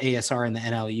ASR and the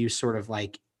NLU sort of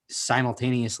like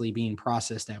simultaneously being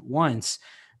processed at once.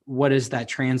 What does that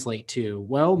translate to?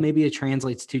 Well, maybe it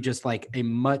translates to just like a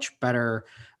much better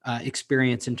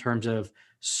experience in terms of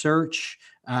search,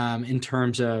 in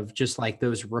terms of just like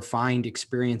those refined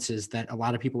experiences that a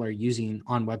lot of people are using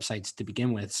on websites to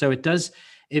begin with. So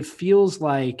it feels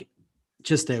like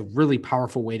just a really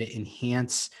powerful way to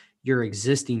enhance your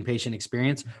existing patient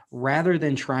experience rather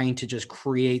than trying to just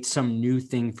create some new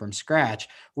thing from scratch,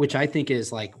 which I think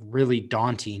is like really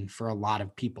daunting for a lot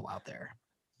of people out there.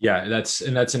 Yeah, that's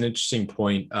an interesting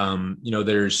point.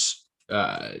 There's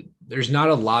not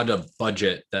a lot of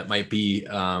budget that might be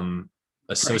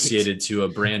associated to a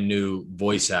brand new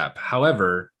voice app.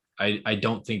 However, I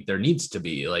don't think there needs to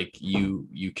be. Like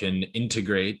you can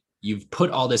integrate. You've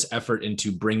put all this effort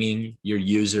into bringing your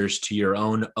users to your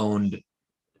own owned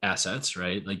assets,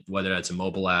 right? Like whether that's a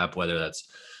mobile app, whether that's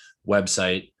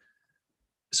website.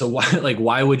 So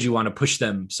why would you want to push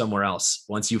them somewhere else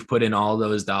once you've put in all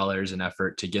those dollars and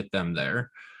effort to get them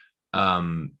there?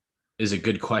 Is a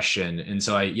good question. And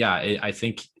so I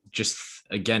think just,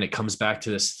 again, it comes back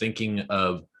to this thinking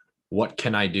of what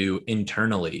can I do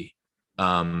internally?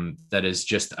 That is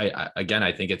just,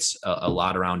 I think it's a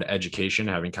lot around education,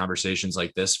 having conversations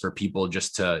like this for people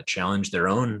just to challenge their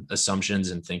own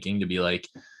assumptions and thinking, to be like,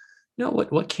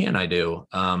 what can I do?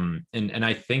 And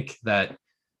I think that,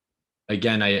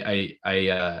 again, I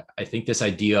think this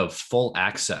idea of full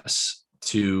access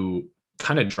to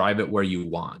kind of drive it where you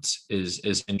want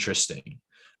is interesting.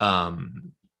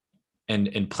 And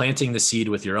planting the seed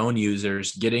with your own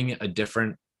users, getting a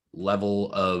different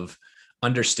level of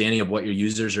understanding of what your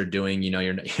users are doing.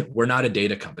 We're not a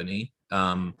data company.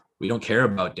 We don't care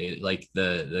about data, like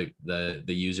the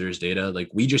users' data. Like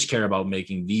we just care about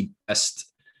making the best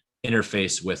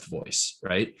interface with voice,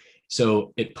 right?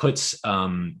 So it puts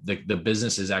the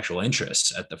business's actual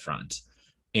interests at the front.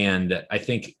 And I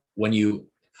think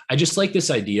I just like this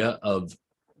idea of,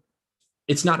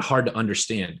 it's not hard to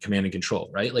understand command and control,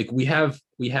 right? Like we have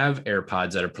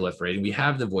AirPods that are proliferating. We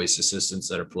have the voice assistants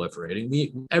that are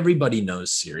proliferating. Everybody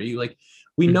knows Siri. Like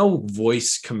we know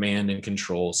voice command and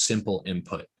control, simple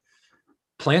input.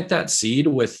 Plant that seed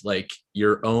with like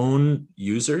your own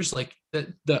users, like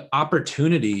the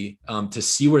opportunity to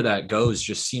see where that goes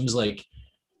just seems like,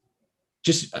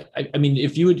 I mean,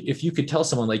 if you could tell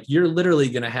someone, like, you're literally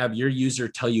going to have your user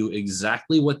tell you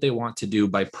exactly what they want to do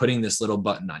by putting this little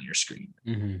button on your screen.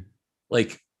 Mm-hmm.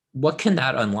 Like, what can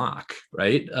that unlock?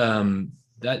 Right.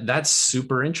 That's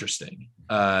super interesting.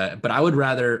 But I would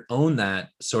rather own that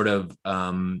sort of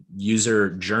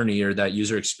user journey, or that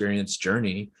user experience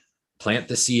journey, plant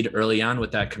the seed early on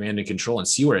with that command and control and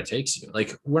see where it takes you.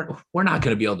 Like we're not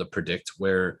going to be able to predict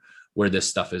where this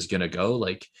stuff is going to go.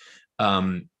 Like,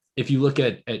 if you look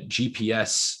at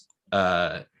GPS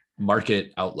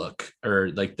market outlook, or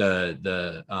like when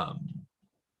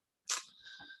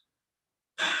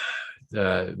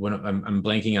I'm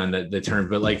blanking on the term,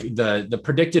 but like the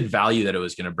predicted value that it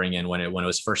was going to bring in when it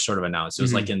was first sort of announced, it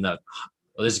was like this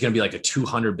is going to be like a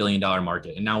 $200 billion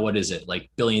market. And now what is it?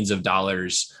 Like billions of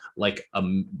dollars, like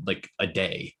a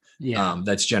day. Yeah.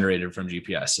 That's generated from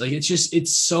GPS. Like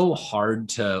it's so hard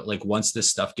to, like, once this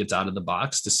stuff gets out of the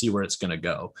box, to see where it's going to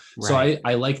go. Right. So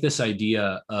I like this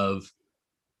idea of,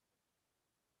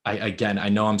 I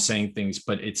know I'm saying things,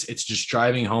 but it's just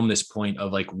driving home this point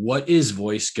of like, what is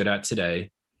voice good at today?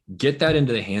 Get that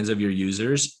into the hands of your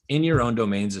users in your own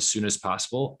domains as soon as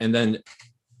possible, and then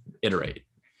iterate.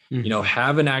 Mm-hmm.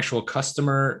 Have an actual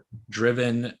customer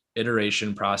driven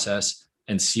iteration process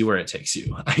and see where it takes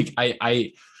you.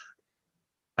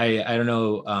 I don't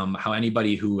know how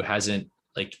anybody who hasn't,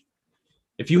 like,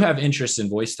 if you have interest in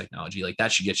voice technology, like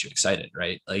that should get you excited,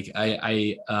 right? Like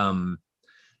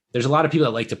there's a lot of people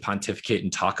that like to pontificate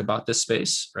and talk about this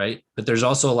space, right? But there's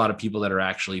also a lot of people that are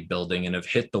actually building and have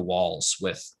hit the walls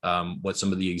with what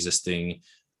some of the existing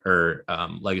or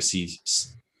legacy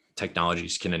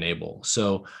technologies can enable.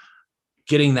 So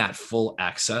getting that full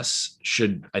access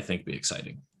should, I think, be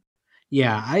exciting.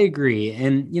 Yeah, I agree.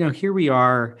 And, here we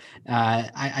are.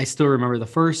 I still remember the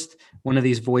first one of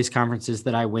these voice conferences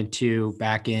that I went to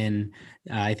back in,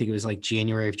 I think it was like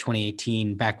January of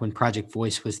 2018, back when Project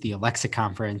Voice was the Alexa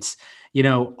conference.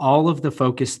 All of the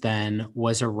focus then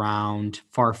was around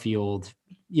far field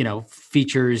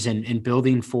features and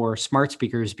building for smart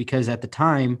speakers, because at the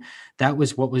time that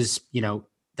was what was,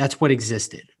 that's what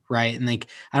existed. Right. And like,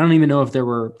 I don't even know if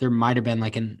there might've been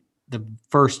like the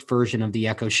first version of the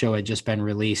Echo Show had just been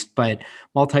released, but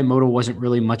multimodal wasn't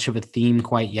really much of a theme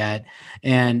quite yet.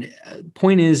 And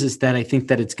point is that I think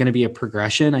that it's going to be a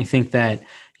progression. I think that,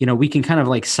 we can kind of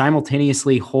like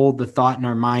simultaneously hold the thought in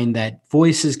our mind that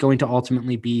voice is going to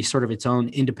ultimately be sort of its own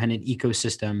independent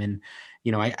ecosystem. And,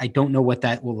 I don't know what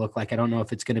that will look like. I don't know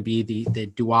if it's going to be the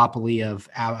duopoly of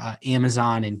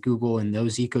Amazon and Google and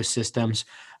those ecosystems.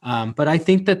 But I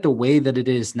think that the way that it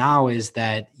is now is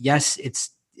that, yes,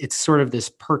 it's sort of this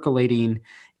percolating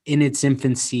in its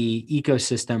infancy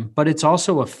ecosystem, but it's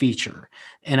also a feature.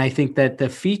 And I think that the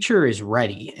feature is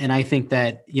ready. And I think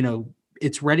that,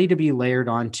 it's ready to be layered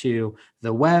onto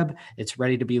the web. It's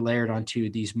ready to be layered onto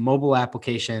these mobile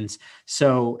applications.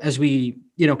 So as we,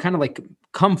 kind of like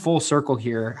come full circle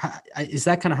here, is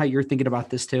that kind of how you're thinking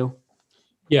about this too?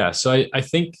 Yeah. So I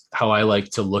think how I like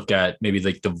to look at maybe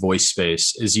like the voice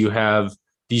space is you have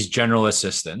these general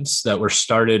assistants that were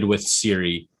started with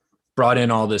Siri, brought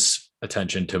in all this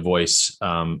attention to voice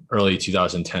early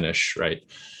 2010-ish, right?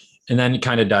 And then it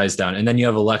kind of dies down. And then you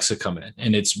have Alexa come in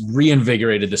and it's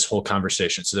reinvigorated this whole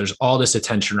conversation. So there's all this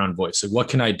attention on voice. Like, what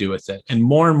can I do with it? And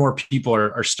more people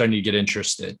are starting to get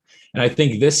interested. And I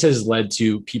think this has led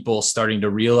to people starting to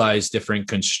realize different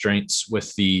constraints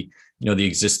with the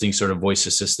existing sort of voice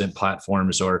assistant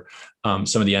platforms or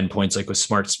some of the endpoints like with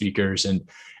smart speakers. And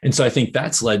so I think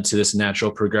that's led to this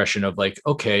natural progression of like,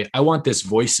 okay, I want this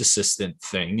voice assistant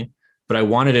thing, but I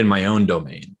want it in my own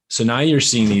domain. So now you're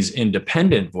seeing these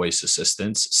independent voice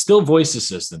assistants, still voice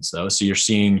assistants though. So you're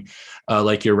seeing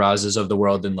like your Razas of the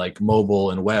world and like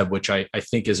mobile and web, which I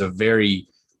think is a very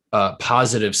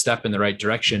positive step in the right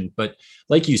direction. But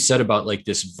like you said about like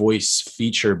this voice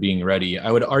feature being ready,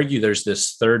 I would argue there's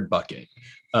this third bucket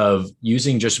of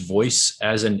using just voice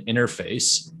as an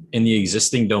interface in the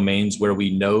existing domains where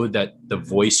we know that the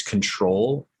voice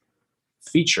control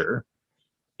feature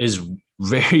is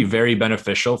very, very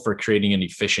beneficial for creating an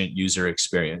efficient user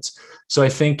experience. So I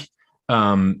think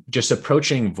just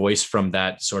approaching voice from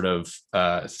that sort of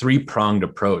three-pronged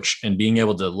approach and being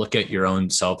able to look at your own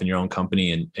self and your own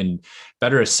company and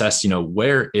better assess,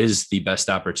 where is the best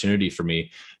opportunity for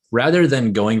me, rather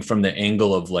than going from the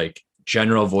angle of like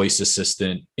general voice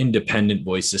assistant, independent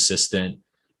voice assistant,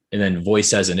 and then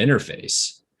voice as an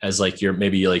interface as like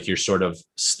your sort of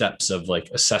steps of like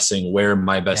assessing where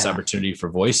my best opportunity for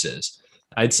voice is.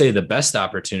 I'd say the best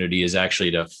opportunity is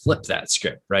actually to flip that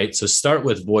script, right? So start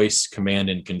with voice, command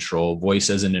and control, voice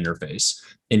as an interface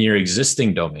in your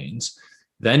existing domains.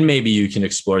 Then maybe you can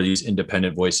explore these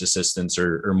independent voice assistants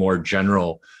or more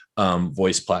general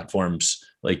voice platforms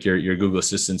like your Google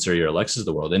Assistants or your Alexas of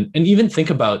the world. And even think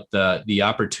about the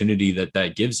opportunity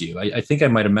that gives you. I think I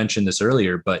might have mentioned this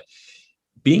earlier, but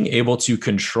being able to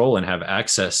control and have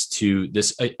access to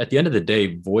this, at the end of the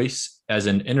day, voice as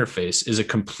an interface is a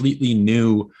completely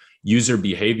new user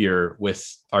behavior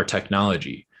with our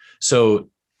technology. So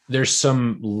there's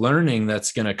some learning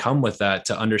that's going to come with that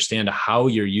to understand how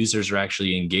your users are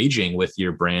actually engaging with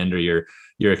your brand or your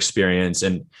experience.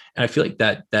 And I feel like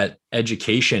that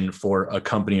education for a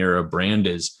company or a brand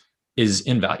is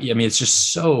invaluable. I mean, it's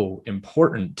just so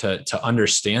important to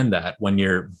understand that when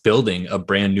you're building a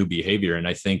brand new behavior. And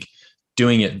I think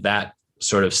doing it that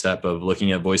sort of step of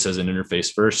looking at voice as an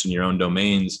interface first in your own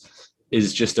domains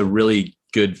is just a really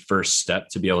good first step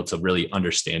to be able to really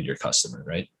understand your customer,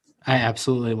 right? I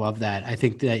absolutely love that. I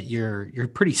think that you're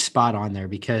pretty spot on there,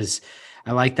 because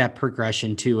I like that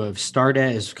progression too of start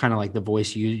as kind of like the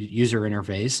voice user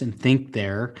interface and think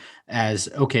there as,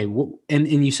 okay. And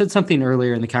you said something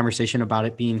earlier in the conversation about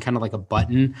it being kind of like a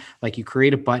button, like you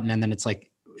create a button and then it's like,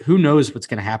 who knows what's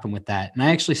going to happen with that. And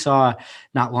I actually saw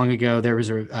not long ago, there was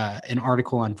an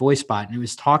article on VoiceBot and it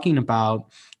was talking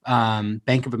about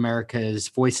Bank of America's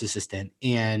voice assistant.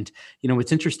 And,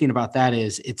 what's interesting about that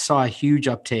is it saw a huge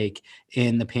uptake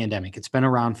in the pandemic. It's been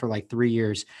around for like 3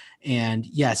 years. And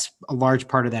yes, a large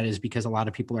part of that is because a lot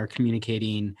of people are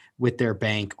communicating with their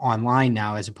bank online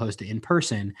now, as opposed to in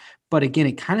person. But again,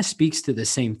 it kind of speaks to the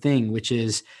same thing, which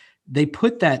is they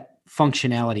put that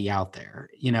functionality out there.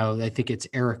 I think it's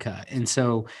Erica. And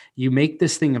so you make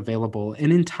this thing available.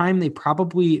 And in time, they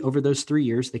probably, over those 3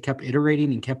 years, they kept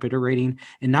iterating and kept iterating.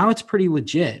 And now it's pretty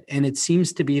legit. And it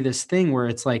seems to be this thing where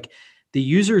it's like the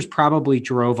users probably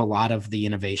drove a lot of the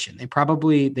innovation. They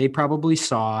probably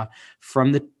saw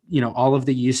from the, all of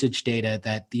the usage data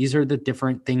that these are the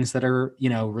different things that are,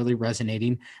 really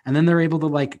resonating. And then they're able to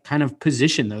like kind of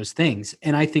position those things.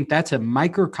 And I think that's a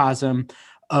microcosm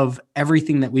of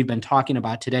everything that we've been talking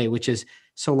about today, which is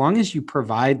so long as you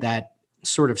provide that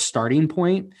sort of starting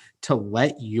point to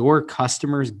let your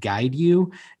customers guide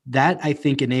you, that I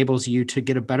think enables you to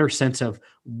get a better sense of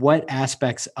what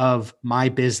aspects of my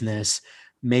business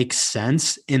makes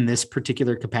sense in this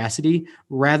particular capacity,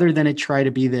 rather than it try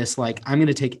to be this like, I'm going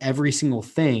to take every single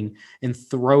thing and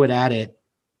throw it at it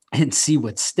and see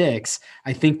what sticks.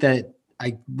 I think that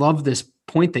I love this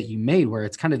point that you made where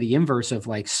it's kind of the inverse of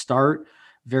like start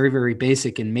very, very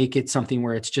basic and make it something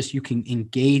where it's just you can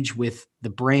engage with the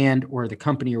brand or the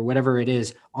company or whatever it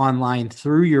is online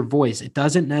through your voice. It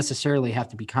doesn't necessarily have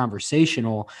to be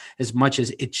conversational as much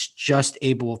as it's just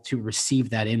able to receive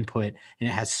that input and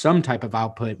it has some type of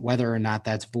output. Whether or not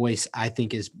that's voice, I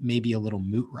think is maybe a little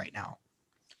moot right now.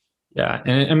 Yeah.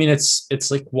 And I mean, it's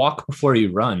like walk before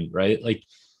you run, right? Like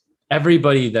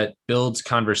everybody that builds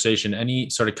conversation, any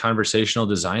sort of conversational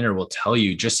designer will tell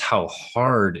you just how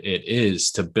hard it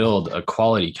is to build a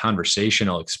quality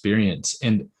conversational experience.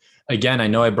 And again, I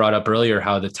know I brought up earlier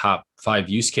how the top 5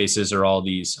 use cases are all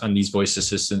these on these voice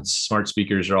assistants, smart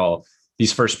speakers are all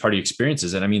these first party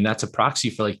experiences. And I mean, that's a proxy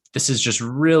for like, this is just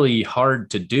really hard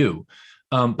to do.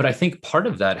 But I think part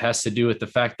of that has to do with the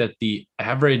fact that the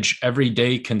average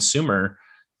everyday consumer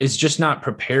is just not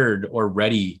prepared or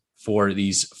ready for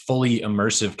these fully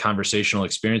immersive conversational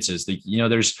experiences.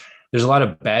 There's a lot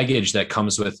of baggage that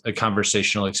comes with a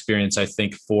conversational experience, I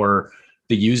think, for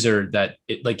the user, that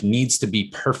it like needs to be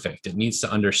perfect. It needs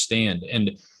to understand.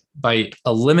 And by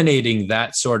eliminating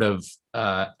that sort of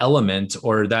element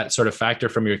or that sort of factor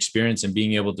from your experience and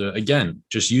being able to, again,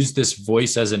 just use this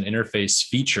voice as an interface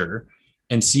feature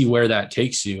and see where that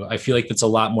takes you, I feel like that's a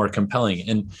lot more compelling.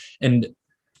 And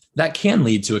that can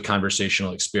lead to a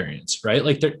conversational experience, right?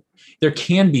 Like there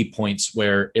can be points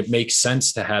where it makes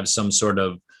sense to have some sort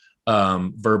of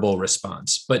verbal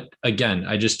response. But again,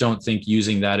 I just don't think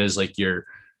using that as like your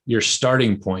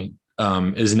starting point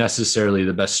is necessarily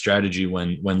the best strategy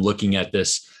when looking at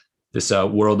this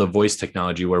world of voice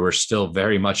technology, where we're still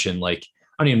very much in like,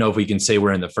 I don't even know if we can say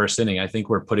we're in the first inning. I think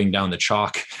we're putting down the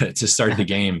chalk to start the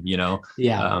game, you know?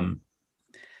 Yeah.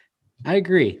 I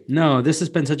agree. No, this has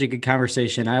been such a good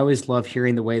conversation. I always love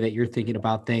hearing the way that you're thinking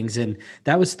about things. And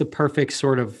that was the perfect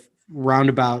sort of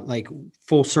roundabout, like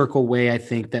full circle way I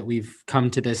think that we've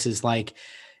come to this, is like,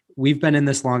 we've been in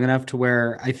this long enough to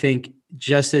where I think,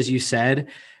 just as you said,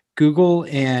 Google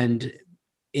and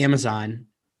Amazon,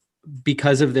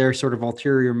 because of their sort of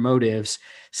ulterior motives,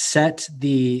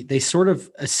 they sort of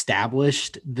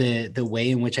established the way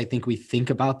in which I think we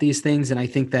think about these things. And I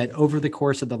think that over the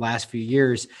course of the last few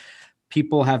years,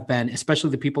 people have been, especially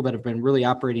the people that have been really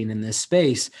operating in this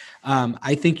space,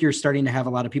 I think you're starting to have a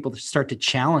lot of people to start to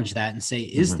challenge that and say,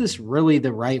 is this really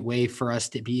the right way for us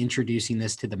to be introducing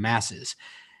this to the masses?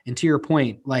 And to your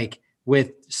point, like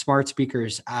with smart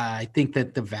speakers, I think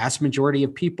that the vast majority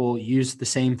of people use the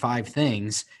same 5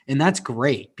 things. And that's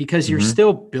great because you're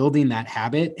still building that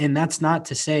habit. And that's not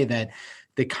to say that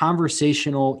the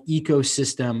conversational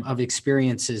ecosystem of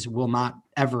experiences will not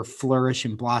ever flourish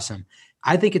and blossom.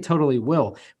 I think it totally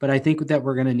will, but I think that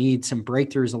we're going to need some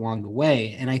breakthroughs along the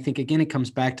way. And I think, again, it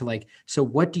comes back to like, so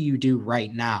what do you do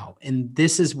right now? And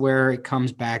this is where it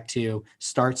comes back to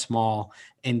start small.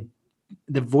 And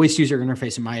the voice user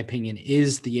interface, in my opinion,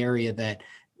 is the area that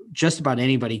just about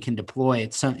anybody can deploy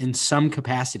it in some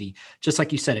capacity. Just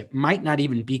like you said, it might not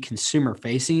even be consumer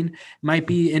facing, it might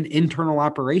be an internal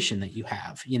operation that you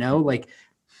have, like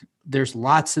there's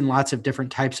lots and lots of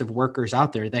different types of workers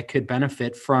out there that could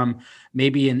benefit from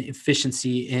maybe an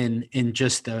efficiency in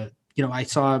just the, I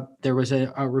saw there was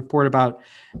a report about,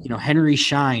 Henry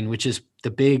Schein, which is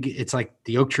it's like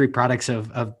the oak tree products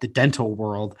of the dental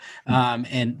world.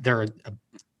 And they're a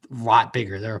lot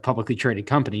bigger. They're a publicly traded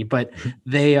company, but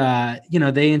they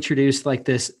introduced like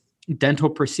this dental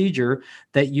procedure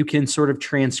that you can sort of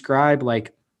transcribe,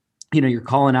 like, you're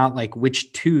calling out like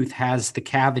which tooth has the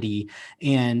cavity,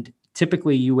 and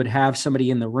typically you would have somebody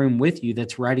in the room with you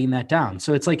that's writing that down.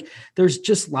 So it's like, there's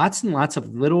just lots and lots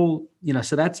of little,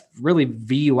 so that's really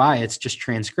VUI. It's just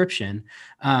transcription.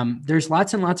 There's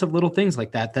lots and lots of little things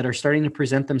like that are starting to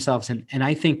present themselves. And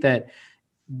I think that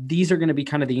these are going to be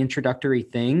kind of the introductory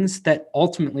things that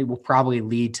ultimately will probably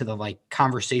lead to the like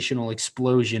conversational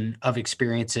explosion of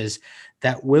experiences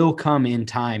that will come in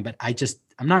time. But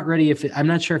I'm not ready. I'm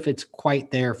not sure if it's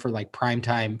quite there for like prime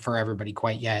time for everybody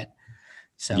quite yet.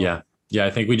 So yeah. I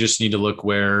think we just need to look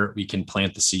where we can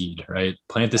plant the seed, right?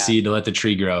 Plant the seed to let the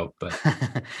tree grow. But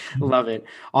love it.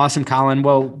 Awesome, Colin.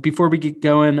 Well, before we get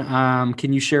going,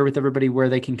 can you share with everybody where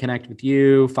they can connect with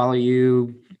you, follow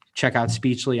you, check out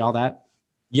Speechly, all that?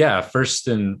 Yeah, first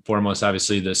and foremost,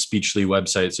 obviously the Speechly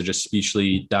website. So just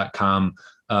speechly.com.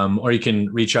 Or you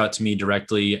can reach out to me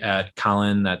directly at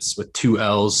Collin, that's with 2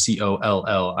 L's,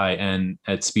 COLLIN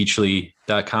at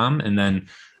speechly.com. And then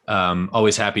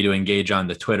always happy to engage on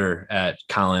the Twitter at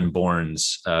Collin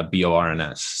Borns,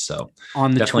 BORNS. So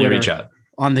on the definitely Twitter. reach out.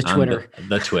 On the Twitter.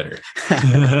 The Twitter.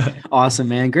 Awesome,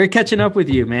 man. Great catching up with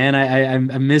you, man.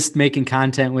 I missed making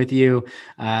content with you.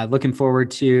 Looking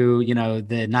forward to,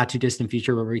 the not too distant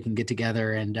future where we can get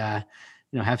together and,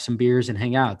 have some beers and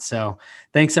hang out. So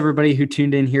thanks everybody who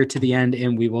tuned in here to the end,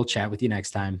 and we will chat with you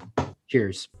next time.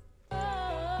 Cheers.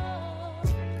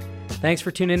 Thanks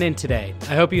for tuning in today.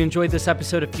 I hope you enjoyed this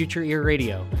episode of Future Ear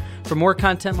Radio. For more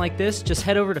content like this, just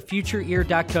head over to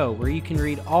futureear.co, where you can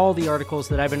read all the articles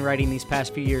that I've been writing these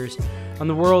past few years on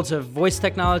the worlds of voice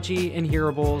technology and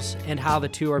hearables and how the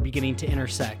two are beginning to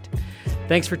intersect.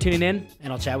 Thanks for tuning in,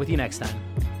 and I'll chat with you next time.